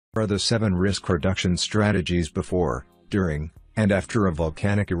are the 7 risk reduction strategies before, during, and after a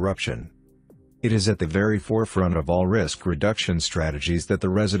volcanic eruption. It is at the very forefront of all risk reduction strategies that the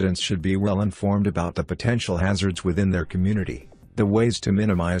residents should be well informed about the potential hazards within their community, the ways to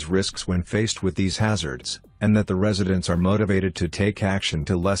minimize risks when faced with these hazards, and that the residents are motivated to take action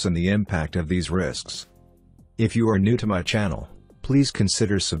to lessen the impact of these risks. If you are new to my channel, please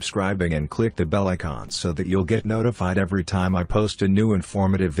consider subscribing and click the bell icon so that you'll get notified every time I post a new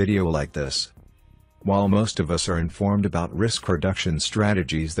informative video like this. While most of us are informed about risk reduction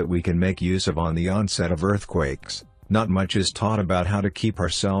strategies that we can make use of on the onset of earthquakes, not much is taught about how to keep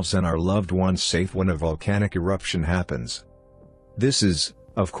ourselves and our loved ones safe when a volcanic eruption happens. This is,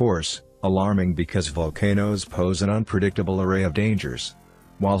 of course, alarming because volcanoes pose an unpredictable array of dangers.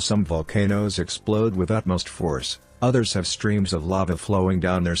 While some volcanoes explode with utmost force, others have streams of lava flowing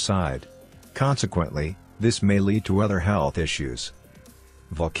down their side. Consequently, this may lead to other health issues.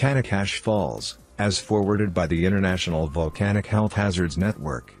 Volcanic ash falls, as forwarded by the International Volcanic Health Hazards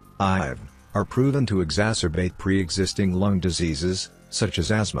Network, (IVE), are proven to exacerbate pre-existing lung diseases, such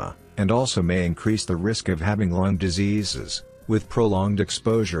as asthma, and also may increase the risk of having lung diseases, with prolonged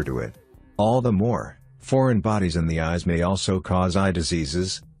exposure to it. All the more, foreign bodies in the eyes may also cause eye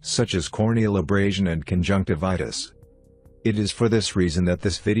diseases, such as corneal abrasion and conjunctivitis. It is for this reason that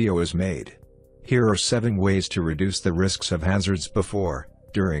this video is made. Here are 7 ways to reduce the risks of hazards before,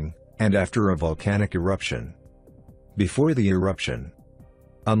 during, and after a volcanic eruption. Before the eruption.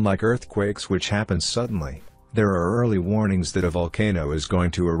 Unlike earthquakes which happen suddenly, there are early warnings that a volcano is going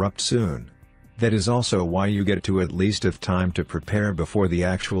to erupt soon. That is also why you get to at least have time to prepare before the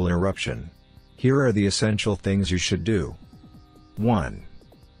actual eruption. Here are the essential things you should do. 1.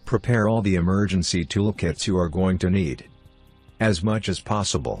 Prepare all the emergency toolkits you are going to need. As much as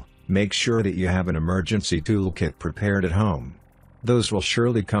possible, make sure that you have an emergency toolkit prepared at home. Those will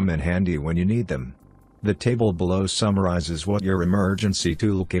surely come in handy when you need them. The table below summarizes what your emergency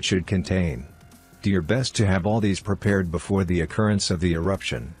toolkit should contain. Do your best to have all these prepared before the occurrence of the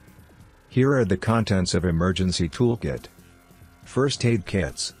eruption. Here are the contents of emergency toolkit. First aid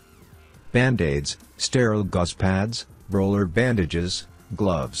kits. Band-aids, sterile gauze pads, roller bandages,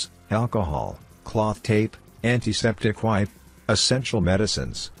 gloves, alcohol, cloth tape, antiseptic wipe, essential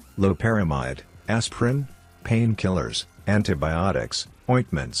medicines, loperamide, aspirin, painkillers, antibiotics,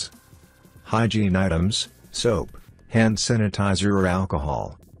 ointments. Hygiene items, soap, hand sanitizer or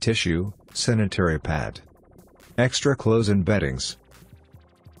alcohol, tissue, sanitary pad. Extra clothes and beddings.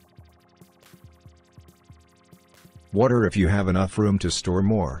 Water if you have enough room to store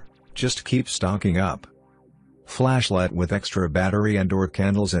more, just keep stocking up. Flashlight with extra battery and/or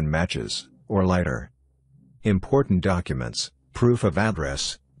candles and matches, or lighter. Important documents, proof of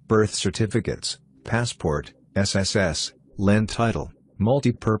address, birth certificates, passport, SSS, land title,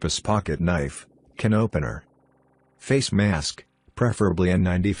 multi-purpose pocket knife, can opener. Face mask, preferably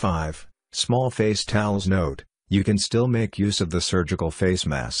N95, small face towels. Note, you can still make use of the surgical face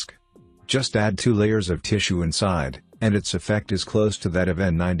mask. Just add 2 layers of tissue inside, and its effect is close to that of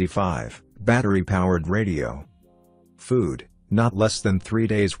N95, battery-powered radio. Food, not less than 3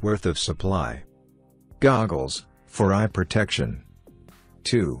 days' worth of supply. Goggles, for eye protection.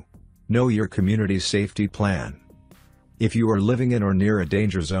 2. Know your community's safety plan. If you are living in or near a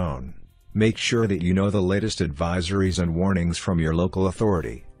danger zone, make sure that you know the latest advisories and warnings from your local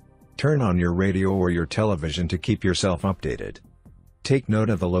authority. Turn on your radio or your television to keep yourself updated. Take note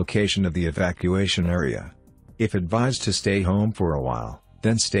of the location of the evacuation area. If advised to stay home for a while,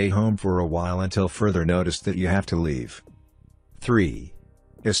 then stay home for a while until further notice that you have to leave. 3.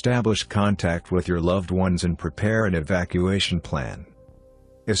 Establish contact with your loved ones and prepare an evacuation plan.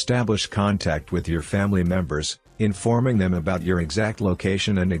 Establish contact with your family members, informing them about your exact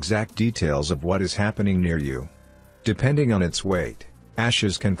location and exact details of what is happening near you. Depending on its weight,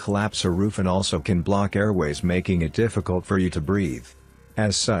 ashes can collapse a roof and also can block airways, making it difficult for you to breathe.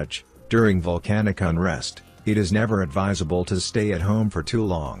 As such, during volcanic unrest, it is never advisable to stay at home for too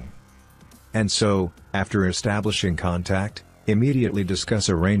long. And so, after establishing contact, immediately discuss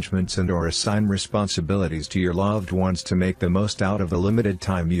arrangements and/or assign responsibilities to your loved ones to make the most out of the limited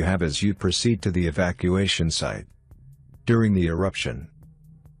time you have as you proceed to the evacuation site. During the eruption.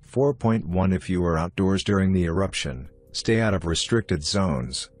 4.1 If you are outdoors during the eruption, stay out of restricted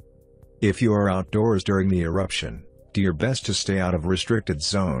zones. If you are outdoors during the eruption, do your best to stay out of restricted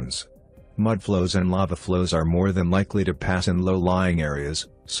zones. Mud flows and lava flows are more than likely to pass in low-lying areas,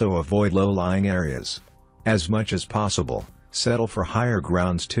 so avoid low-lying areas. As much as possible, settle for higher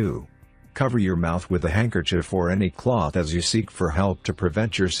grounds too. Cover your mouth with a handkerchief or any cloth as you seek for help to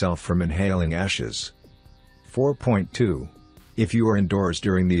prevent yourself from inhaling ashes. 4.2. If you are indoors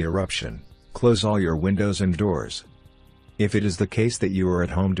during the eruption, close all your windows and doors. If it is the case that you are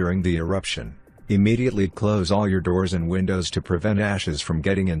at home during the eruption, immediately close all your doors and windows to prevent ashes from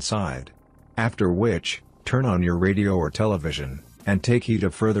getting inside. After which, turn on your radio or television, and take heed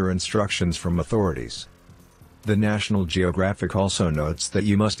of further instructions from authorities. The National Geographic also notes that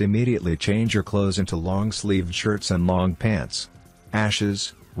you must immediately change your clothes into long-sleeved shirts and long pants.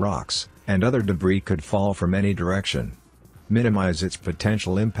 Ashes, rocks, and other debris could fall from any direction. Minimize its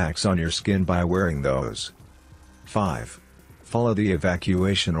potential impacts on your skin by wearing those. 5. Follow the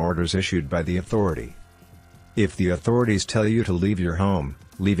evacuation orders issued by the authority. If the authorities tell you to leave your home,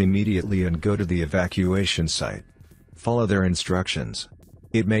 leave immediately and go to the evacuation site. Follow their instructions.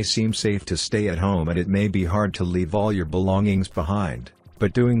 It may seem safe to stay at home and it may be hard to leave all your belongings behind,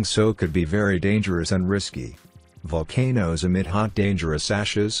 but doing so could be very dangerous and risky. Volcanoes emit hot dangerous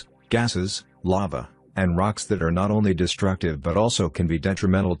ashes, gases, lava, and rocks that are not only destructive but also can be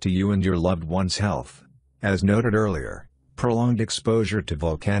detrimental to you and your loved one's health. As noted earlier, prolonged exposure to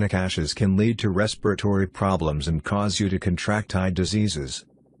volcanic ashes can lead to respiratory problems and cause you to contract eye diseases.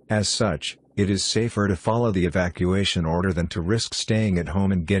 As such, it is safer to follow the evacuation order than to risk staying at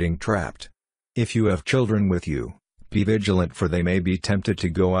home and getting trapped. If you have children with you, be vigilant for they may be tempted to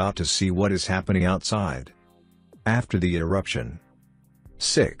go out to see what is happening outside. After the eruption.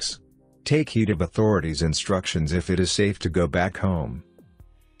 6. Take heed of authorities' instructions if it is safe to go back home.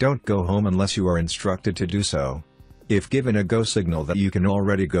 Don't go home unless you are instructed to do so. If given a go signal that you can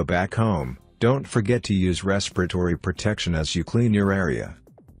already go back home, don't forget to use respiratory protection as you clean your area.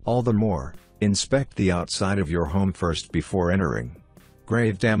 All the more, inspect the outside of your home first before entering.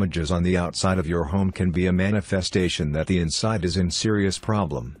 Grave damages on the outside of your home can be a manifestation that the inside is in serious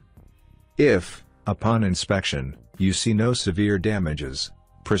problem. If, upon inspection, you see no severe damages,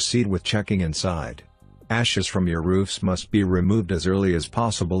 proceed with checking inside. Ashes from your roofs must be removed as early as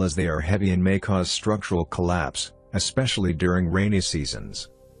possible as they are heavy and may cause structural collapse, especially during rainy seasons.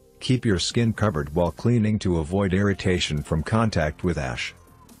 Keep your skin covered while cleaning to avoid irritation from contact with ash.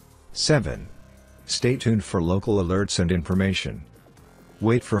 7. Stay tuned for local alerts and information.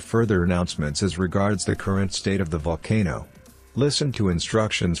 Wait for further announcements as regards the current state of the volcano. Listen to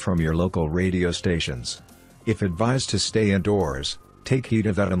instructions from your local radio stations. If advised to stay indoors, take heed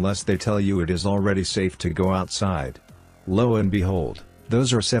of that unless they tell you it is already safe to go outside. Lo and behold,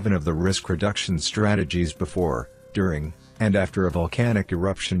 those are 7 of the risk reduction strategies before, during, and after a volcanic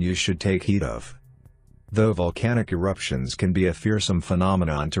eruption you should take heed of. Though volcanic eruptions can be a fearsome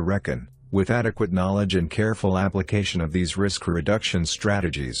phenomenon to reckon, with adequate knowledge and careful application of these risk reduction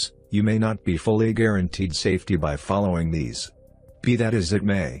strategies, you may not be fully guaranteed safety by following these. Be that as it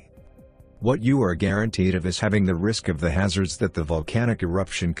may. What you are guaranteed of is having the risk of the hazards that the volcanic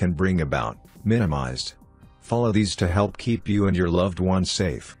eruption can bring about, minimized. Follow these to help keep you and your loved ones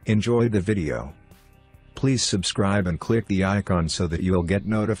safe. Enjoy the video. Please subscribe and click the icon so that you'll get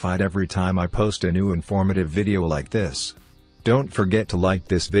notified every time I post a new informative video like this. Don't forget to like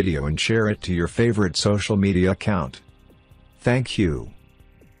this video and share it to your favorite social media account. Thank you.